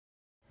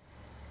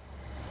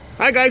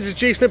Hi guys, it's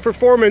Jason at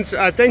Performance.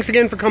 Thanks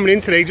again for coming in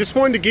today. Just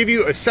wanted to give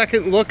you a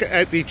second look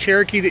at the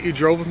Cherokee that you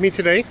drove with me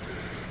today.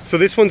 So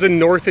this one's a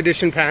North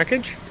Edition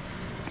package.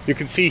 You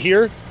can see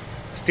here,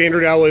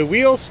 standard alloy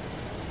wheels.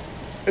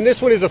 And this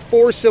one is a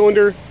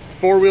 4-cylinder,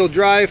 4-wheel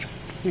drive.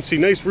 You can see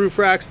nice roof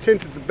racks,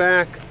 tint at the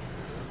back.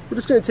 We're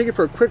just going to take it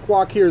for a quick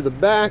walk here to the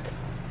back.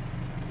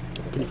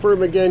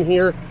 Confirm again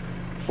here,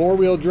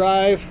 4-wheel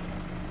drive,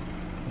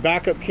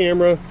 backup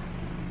camera.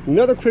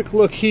 Another quick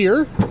look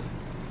here,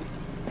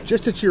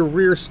 just at your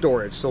rear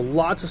storage. So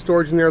lots of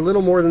storage in there, a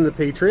little more than the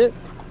Patriot.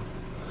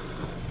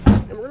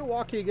 And we're going to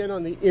walk you again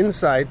on the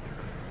inside.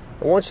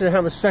 I want you to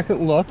have a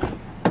second look.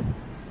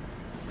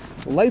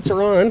 The lights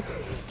are on.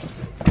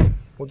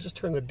 We'll just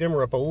turn the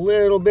dimmer up a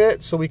little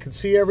bit so we can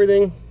see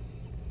everything.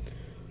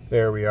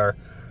 There we are.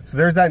 So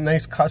there's that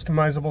nice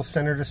customizable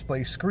center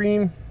display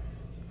screen.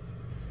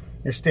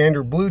 Your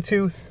standard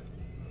Bluetooth,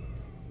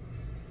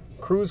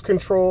 cruise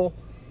control,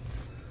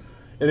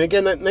 and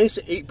again that nice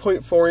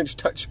 8.4-inch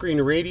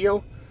touchscreen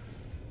radio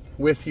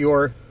with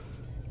your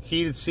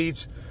heated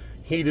seats,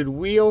 heated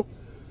wheel,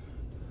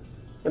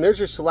 and there's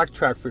your select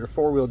track for your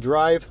 4-wheel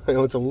drive. I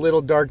know it's a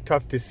little dark,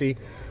 tough to see,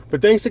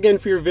 but thanks again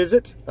for your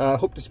visit.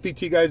 Hope to speak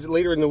to you guys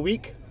later in the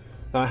week.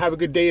 Have a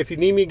good day. If you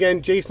need me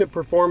again, Jason at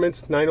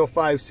Performance,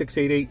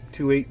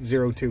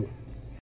 905-688-2802.